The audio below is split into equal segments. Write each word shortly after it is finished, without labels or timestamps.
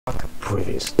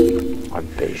Previously on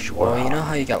Bayshore. Well, you know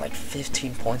how you got like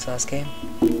 15 points last game?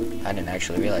 I didn't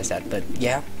actually realize that, but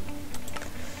yeah.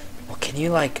 Well, can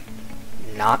you like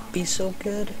not be so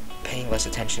good? Paying less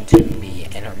attention to me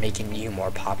and are making you more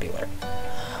popular.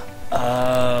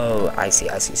 Oh, I see.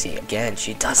 Again,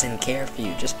 she doesn't care for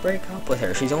you. Just break up with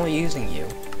her. She's only using you.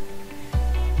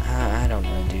 I don't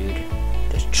know, dude.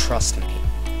 Just trust me.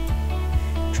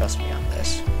 Trust me on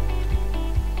this.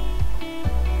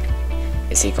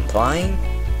 Is he complying?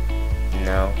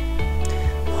 No.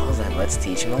 Well then, let's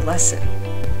teach him a lesson.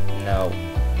 No.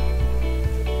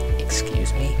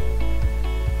 Excuse me?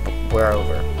 We're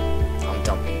over. I'm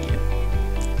dumping you.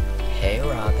 Hey,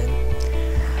 Robin.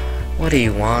 What do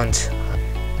you want?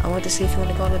 I want to see if you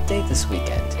want to go on a date this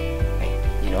weekend. Hey,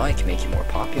 you know I can make you more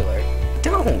popular.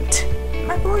 Don't!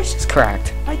 My voice is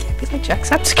cracked. I can't be like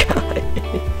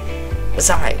Jacksepticeye.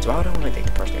 Besides, why would I want to date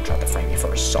the person who tried to frame me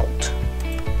for assault?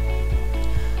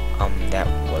 That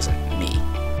wasn't me.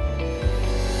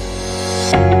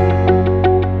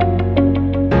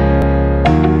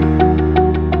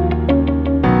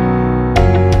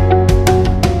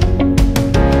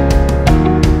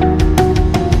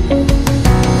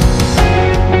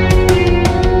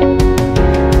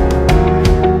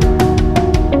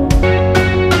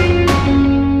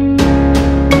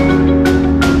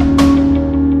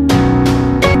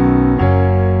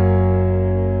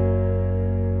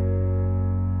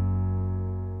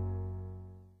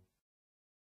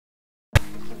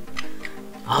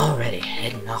 Already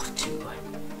heading off to lunch.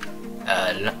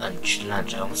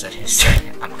 I almost said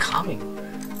history. I'm coming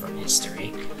from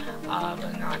history,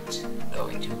 but not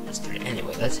going to history.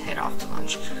 Anyway, let's head off to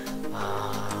lunch. We're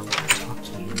gonna talk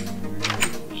to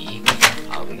Louie.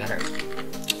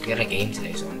 We got a game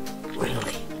today, so I'm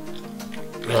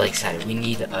really excited. We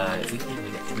need if we can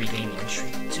get a 3-game win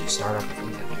streak to start off, I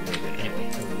think that'd be really good. Anyway,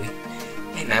 Louie.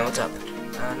 Hey man, what's up?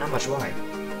 Not much. Why?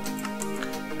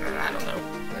 I don't know.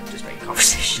 Just making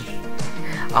conversation.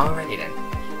 Alrighty then.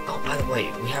 Oh, by the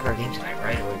way, we have our game tonight,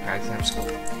 right? Or we practicing after school?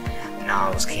 No,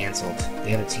 it was cancelled.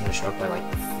 The other team was struck by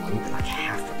like the flu, and like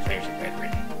half the players are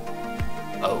bedridden.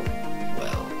 Oh,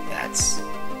 well, that's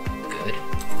good.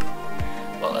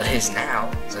 Well, it is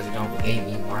now, since we don't have a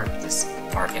game. Mark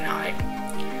and I.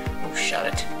 Oh, shut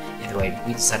it. Either way,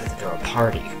 we decided to throw a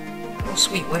party. Oh,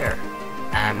 sweet, where?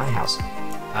 At my house.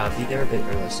 Be there a bit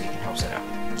early so you can help set up.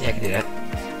 Yeah, I can do that.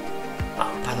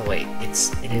 By the way,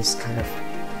 it is kind of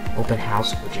open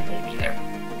house, which it may be there.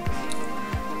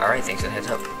 Alright, thanks for the heads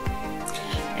up.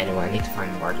 Anyway, I need to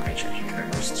find Mark and make sure he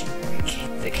remembers to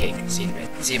bring the cake. See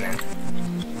you, man.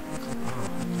 Oh.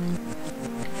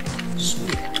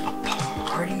 Sweet. A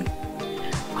party?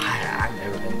 I've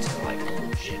never been to, like, a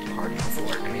legit party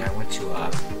before. I mean, I went to,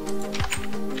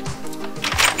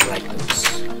 like,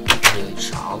 those really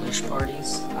childish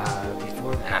parties,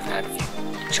 before, and I've had a few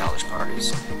childish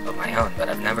parties of my own, but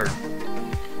I've never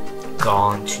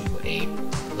gone to a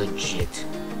legit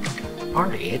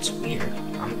party. It's weird.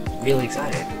 I'm really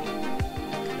excited.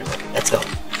 Anyway, let's go.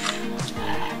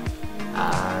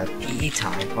 PE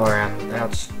time, or I'm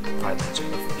about 5 minutes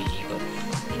away from PE, but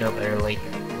you know, better late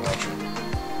than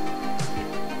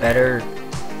never.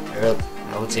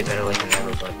 I would say better late than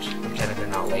never, but I'm technically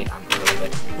not late. I'm early,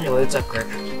 but anyway, what's up, Kirk?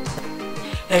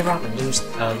 Hey, Robin,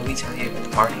 Louie tell you about the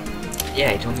party?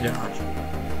 Yeah, he told me to launch.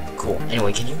 Cool.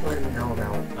 Anyway, can you let him know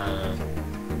about,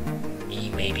 me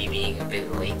maybe being a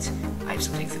bit late? I have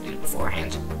some things to do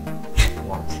beforehand.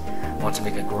 Want to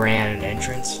make a grand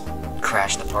entrance?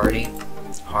 Crash the party?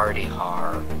 Party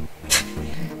hard.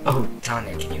 Oh,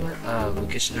 Tanya, can you let,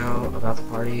 Lucas know about the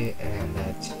party and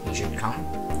that he should come?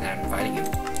 That I'm inviting him?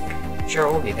 Sure,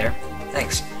 we'll be there.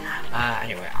 Thanks.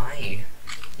 Anyway, I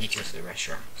need to go to the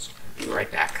restroom, so I'll be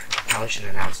right back. Probably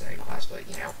shouldn't announce that in class, but,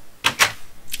 you know.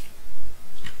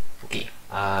 Okay,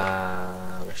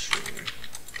 restroom.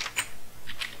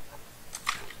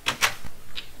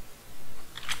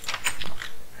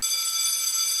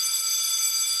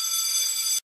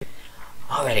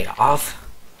 Alrighty, off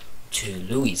to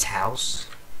Louie's house.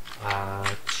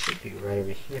 Should be right over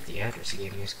here if the address he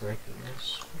gave me is correct in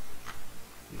this.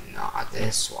 Not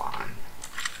this one.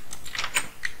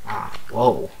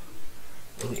 Whoa.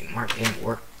 Louie, Mark, getting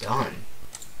work done.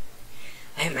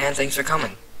 Hey man, thanks for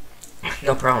coming.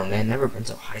 No problem, man. Never been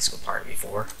to a high school party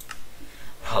before.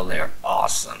 Well, they're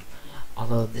awesome.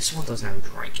 Although, this one doesn't have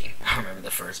drinking. I remember the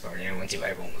first party I went to,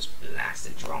 everyone was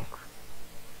blasted drunk.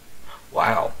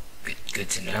 Wow. Good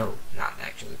to know. Not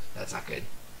actually. That's not good.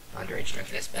 Underage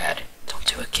drinking is bad. Don't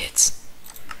do it, kids.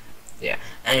 Yeah.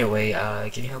 Anyway,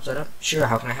 can you help set up? Sure,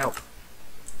 how can I help?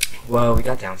 Well, we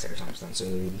got downstairs almost done, so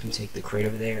we can take the crate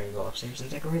over there and go upstairs and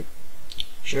decorate.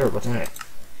 Sure, what's in it?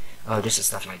 Oh, just the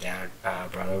stuff my dad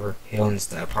brought over. He owns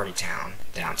the party town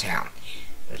downtown.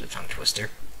 There's a tongue twister.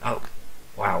 Oh,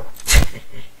 wow.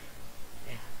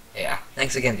 Yeah,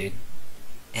 thanks again, dude.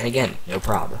 And again, no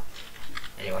problem.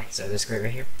 Anyway, so this crate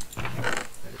right here.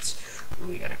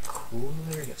 We got a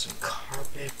cooler, got some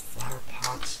carpet, flower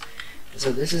pots.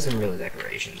 So this isn't really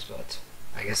decorations, but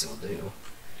I guess it'll do.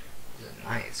 This is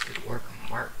nice, good work,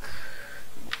 Mark.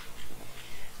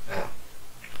 Oh.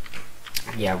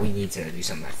 Yeah, we need to do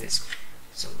something like this.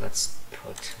 So let's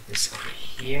put this over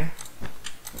here.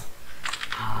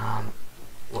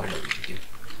 What do we do?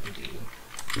 We do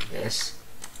this.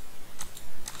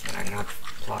 Can I not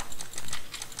plot?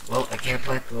 Well, I can't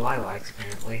plant the lilacs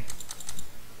apparently.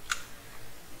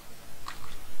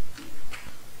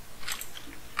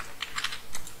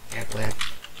 Can't plant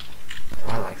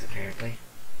lilacs apparently.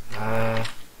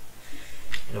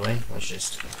 Anyway, let's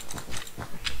just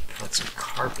put some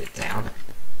carpet down.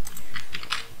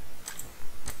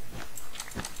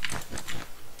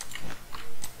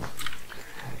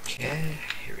 Okay,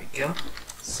 here we go.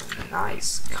 Some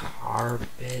nice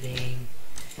carpeting.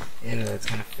 You know, it's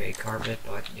kind of fake carpet,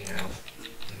 but you know,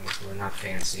 we're not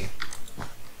fancy.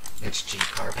 It's cheap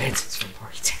carpet. It's from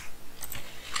Party Town.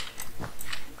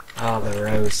 Oh, the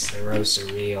roasts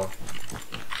are real.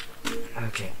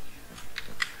 Okay.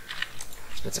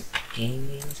 Let's put some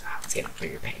paintings. Oh, let's get a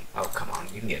bigger painting. Oh, come on,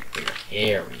 you can get bigger.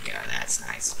 Here we go. That's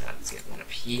nice. Let's get one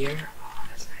up here. Oh,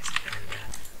 that's nice.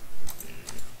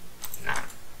 And, nah.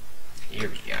 Here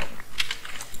we go.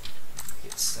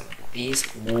 Get some of these.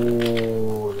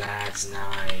 Ooh, that's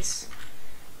nice.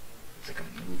 It's like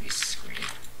a movie screen.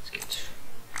 Let's get.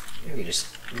 Maybe just.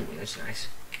 Ooh, that's nice.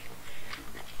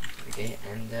 Okay,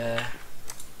 and let's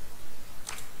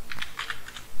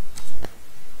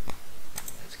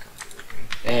come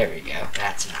through. There we go.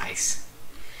 That's nice.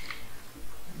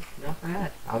 Not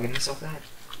bad. I'll give myself that.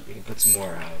 We can put some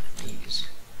more of these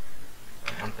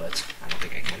around, but I don't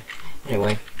think I can.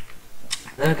 Anyway.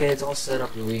 Okay, it's all set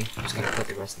up, Louis. I'm just gonna put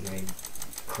the rest of my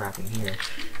crap in here.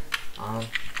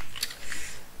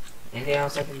 Anything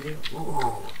else I can do?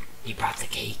 Ooh, he brought the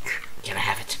cake. Can I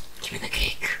have it? Give me the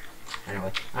cake.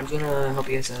 Anyway, I'm just gonna help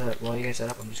you guys set up. While you guys set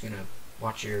up, I'm just gonna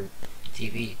watch your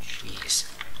TV. Jeez.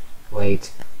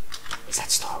 Wait. Is that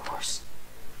Star Wars?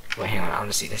 Wait, hang on. I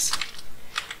wanna see this.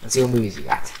 Let's see what movies you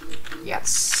got.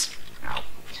 Yes. Out.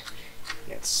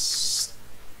 Yes.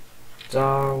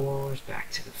 Star Wars,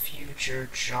 Back to the Future,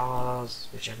 Jaws,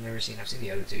 which I've never seen. I've seen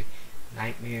the other two.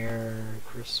 Nightmare,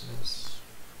 Christmas,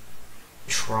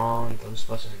 Tron,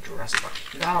 Ghostbusters, and Jurassic Park.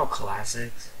 You got all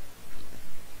classics.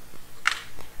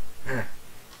 I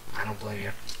don't blame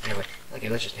you. Anyway, okay,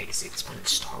 let's just take a seat. Let's put in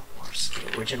Star Wars.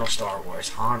 The original Star Wars.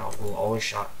 Han will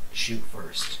always shoot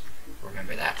first.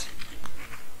 Remember that.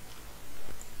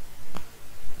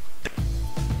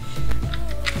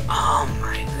 Oh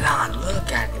my god,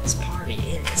 look at this party.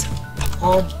 It is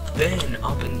pumping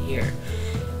up in here.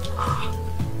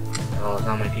 Well,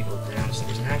 not many people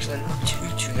downstairs, and actually not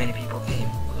too many people came.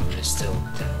 Although it is still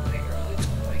definitely early, it's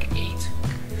only like 8.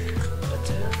 But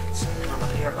it's not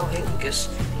up here. Oh, hey Lucas.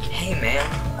 Hey man,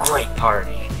 great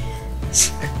party.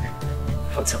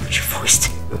 What's up with your voice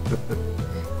too?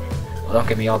 Well, don't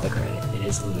give me all the credit. It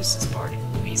is Lewis's party.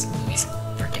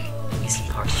 Freaking Louis's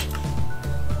party.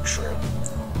 True.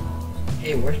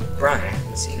 Hey, where's Brian? I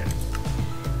haven't seen him.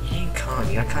 He didn't come.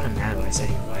 He got kind of mad when I said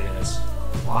he invited us.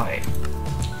 Why?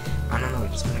 I don't know.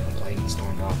 He just kind of complained and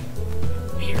stormed off.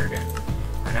 Weird.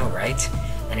 I know, right?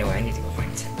 Anyway, I need to go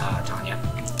find Tanya.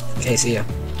 Okay, see ya.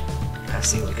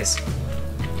 See you, Lucas.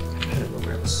 I'm gonna go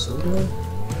grab a soda.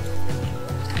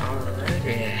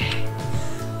 Alrighty.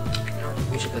 You know,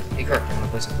 we should play. Hey, Kirk, you wanna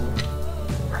play some pool?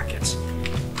 Rackets.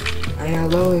 Hey,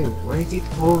 hello, where do you keep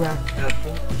the pool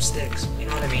sticks? You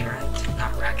know what I mean, right?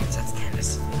 Not rackets, that's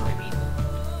tennis. You know what I mean?